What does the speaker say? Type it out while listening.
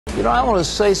You know, I want to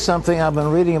say something I've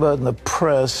been reading about in the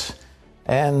press,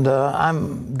 and I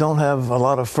don't have a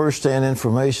lot of first-hand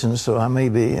information, so I may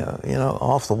be,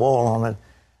 off the wall on it.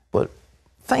 But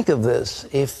think of this.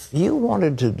 If you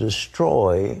wanted to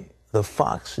destroy the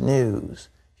Fox News,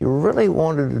 if you really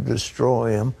wanted to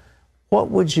destroy them, what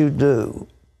would you do?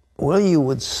 Well, you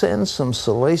would send some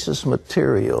salacious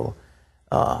material,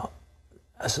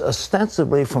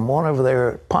 ostensibly from one of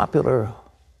their popular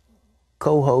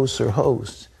co-hosts or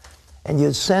hosts, and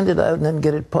you'd send it out and then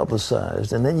get it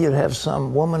publicized. And then you'd have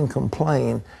some woman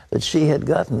complain that she had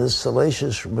gotten this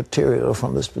salacious material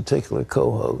from this particular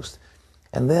co-host.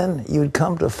 And then you'd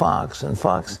come to Fox, and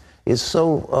Fox is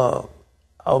so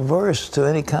averse to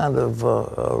any kind of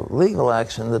legal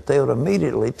action that they would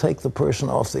immediately take the person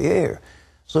off the air.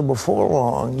 So before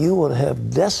long, you would have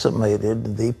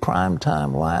decimated the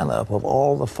primetime lineup of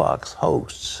all the Fox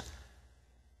hosts.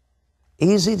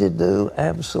 Easy to do?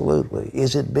 Absolutely.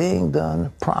 Is it being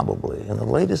done? Probably. And the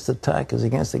latest attack is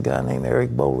against a guy named Eric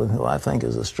Bolin, who I think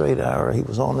is a straight hour. He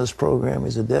was on this program.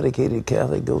 He's a dedicated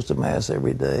Catholic, goes to Mass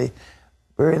every day.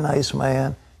 Very nice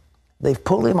man. They've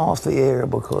pulled him off the air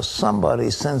because somebody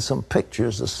sent some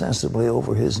pictures ostensibly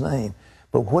over his name.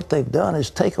 But what they've done is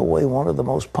take away one of the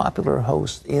most popular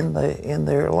hosts in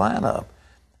their lineup.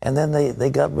 And then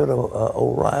they got rid of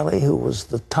O'Reilly, who was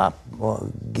the top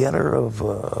getter of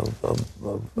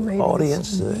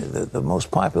audience, the most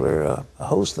popular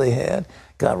host they had.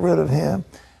 Got rid of him.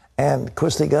 And, of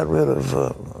course, they got rid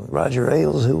of Roger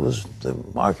Ailes, who was the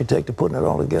architect of putting it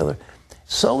all together.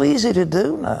 So easy to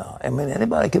do now. I mean,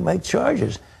 anybody can make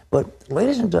charges. But,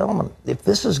 ladies and gentlemen, if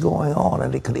this is going on,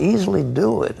 and it could easily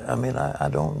do it, I mean,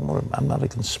 I'm not a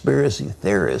conspiracy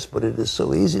theorist, but it is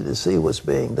so easy to see what's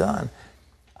being done.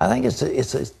 I think it's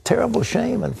a terrible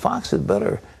shame, and Fox had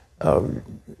better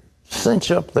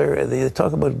cinch up they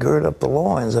talk about gird up the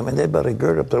loins. I mean, they better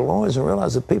gird up their loins and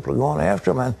realize that people are going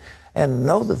after them and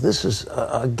know that this is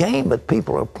a game that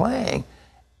people are playing.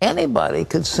 Anybody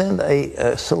could send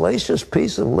a salacious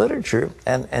piece of literature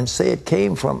and say it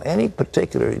came from any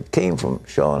particular, it came from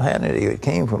Sean Hannity, or it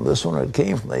came from this one, or it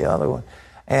came from the other one,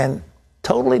 and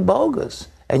totally bogus.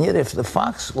 And yet if the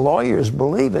Fox lawyers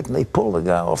believe it and they pull the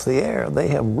guy off the air, they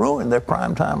have ruined their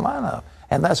primetime lineup.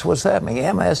 And that's what's happening.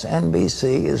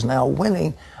 MSNBC is now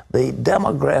winning the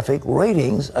demographic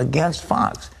ratings against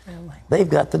Fox. Really? They've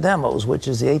got the demos, which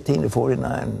is the 18 to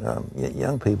 49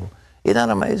 young people. Isn't that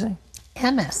amazing?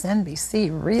 MSNBC,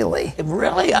 really?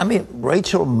 Really? I mean,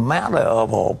 Rachel Maddow,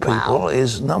 of all people,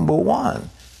 is number one.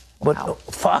 But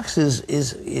Fox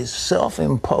is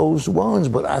self-imposed wounds,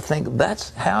 but I think that's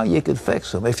how you could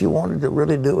fix them if you wanted to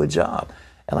really do a job.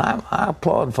 And I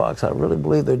applaud Fox. I really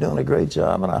believe they're doing a great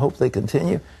job, and I hope they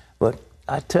continue. But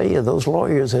I tell you, those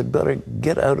lawyers had better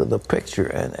get out of the picture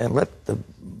and let the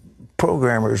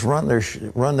programmers run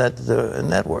that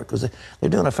network, because they're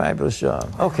doing a fabulous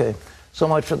job. Okay, so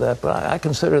much for that. But I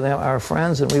consider them our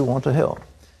friends, and we want to help.